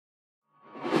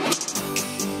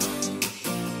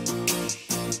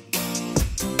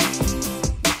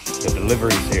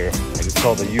deliveries here. I just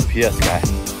saw the UPS guy.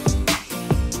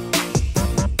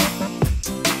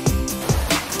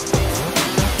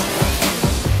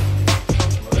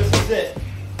 Well, this is it.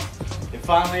 It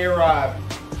finally arrived.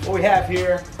 What we have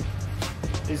here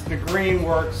is the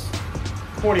Greenworks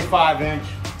 25-inch,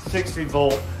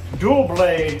 60-volt, dual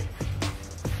blade,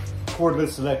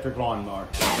 cordless electric lawnmower.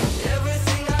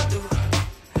 Everything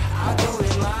I do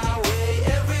it my way.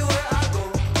 Everywhere I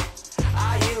go,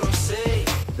 I hear them say.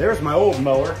 There's my old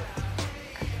mower.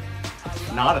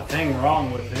 Not a thing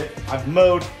wrong with it. I've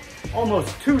mowed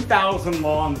almost 2,000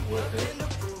 lawns with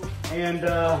it. And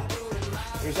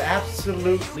there's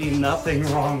absolutely nothing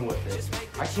wrong with it.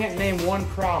 I can't name one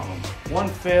problem, one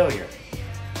failure.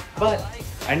 But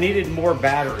I needed more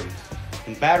batteries.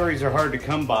 And batteries are hard to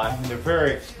come by, and they're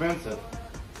very expensive.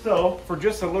 So for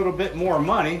just a little bit more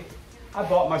money, I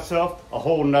bought myself a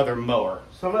whole nother mower.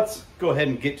 So let's go ahead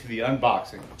and get to the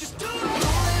unboxing.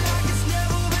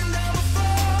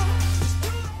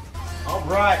 All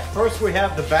right, first we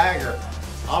have the bagger.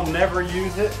 I'll never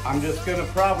use it. I'm just gonna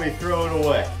probably throw it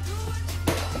away.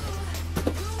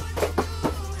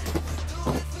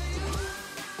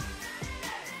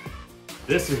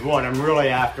 This is what I'm really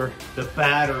after, the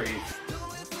batteries.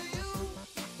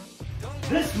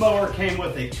 This mower came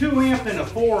with a 2-amp and a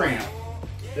 4-amp.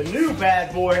 The new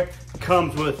bad boy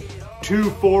comes with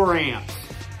 2 4-amps.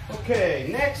 Okay,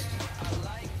 next,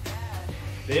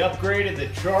 they upgraded the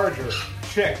charger.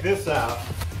 Check this out.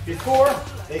 Before,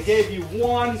 they gave you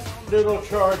one little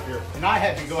charger, and I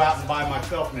had to go out and buy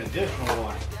myself an additional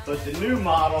one. But the new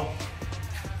model,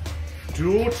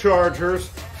 dual chargers.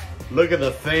 Look at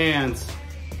the fans.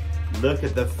 Look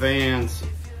at the fans.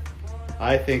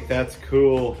 I think that's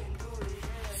cool.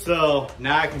 So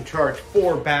now I can charge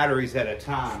 4 batteries at a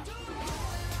time.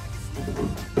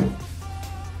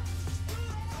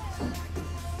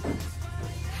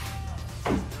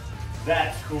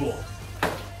 That's cool.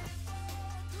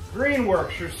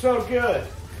 Greenworks, you're so good.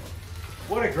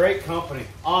 What a great company.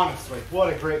 Honestly,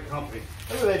 what a great company.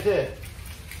 Look what they did.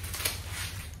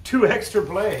 2 extra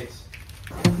blades.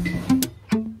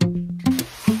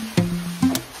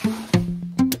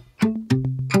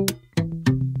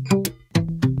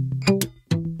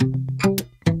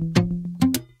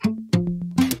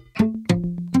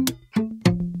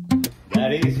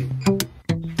 That easy.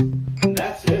 And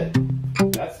that's it.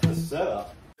 That's the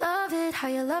setup. Love it how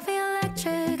you love me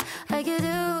electric, like you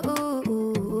do.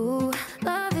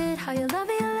 Love it how you love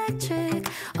me electric,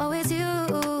 always you.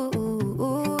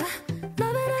 Love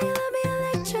it how you love me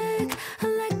electric,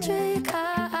 electric.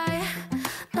 I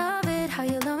love it how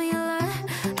you love me a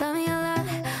lot, love me a lot,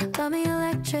 love me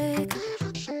electric.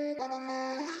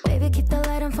 Baby, keep the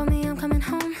light on for me, I'm coming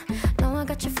home. Know I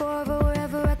got you forever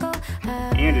wherever I go.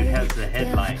 And it has the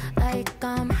headlight.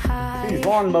 These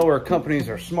lawnmower companies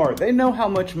are smart. They know how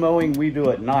much mowing we do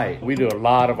at night. We do a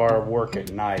lot of our work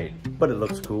at night, but it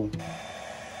looks cool.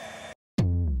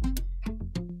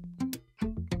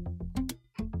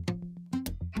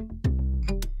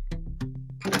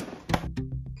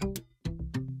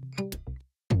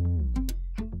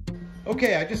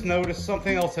 Okay, I just noticed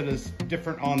something else that is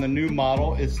different on the new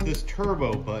model. It's this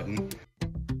turbo button.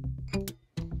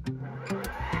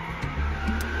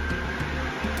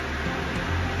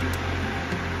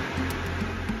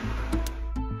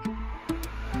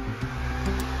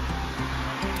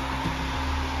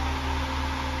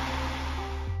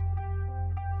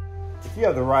 If you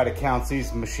have the right accounts,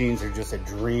 these machines are just a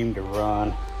dream to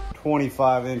run.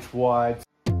 25-inch wide.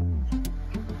 You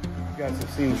guys have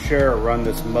seen Shara run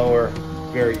this mower.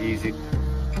 Very easy.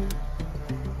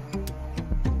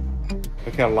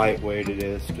 Look how lightweight it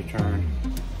is to turn.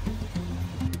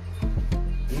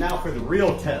 And now for the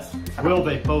real test. Will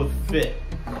they both fit?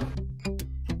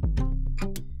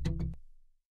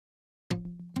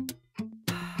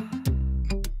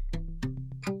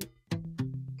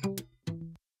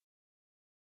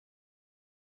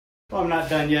 Well, I'm not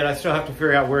done yet. I still have to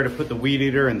figure out where to put the weed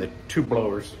eater and the 2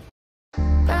 blowers.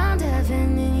 Found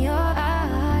heaven in your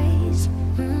eyes.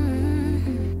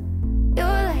 You're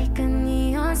like a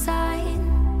neon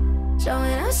sign,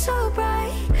 showing us so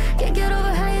bright. Can't get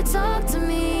over how you talk to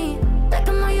me, like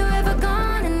I'm all you're ever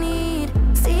gonna need.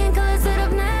 Seeing colors that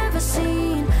I've never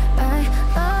seen.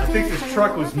 I think this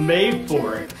truck was made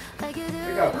for it. Look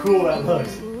how cool that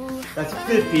looks. That's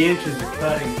 50 inches of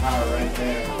cutting power right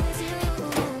there.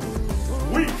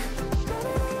 Sweet.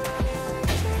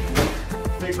 I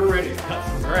think we're ready to cut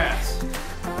some grass.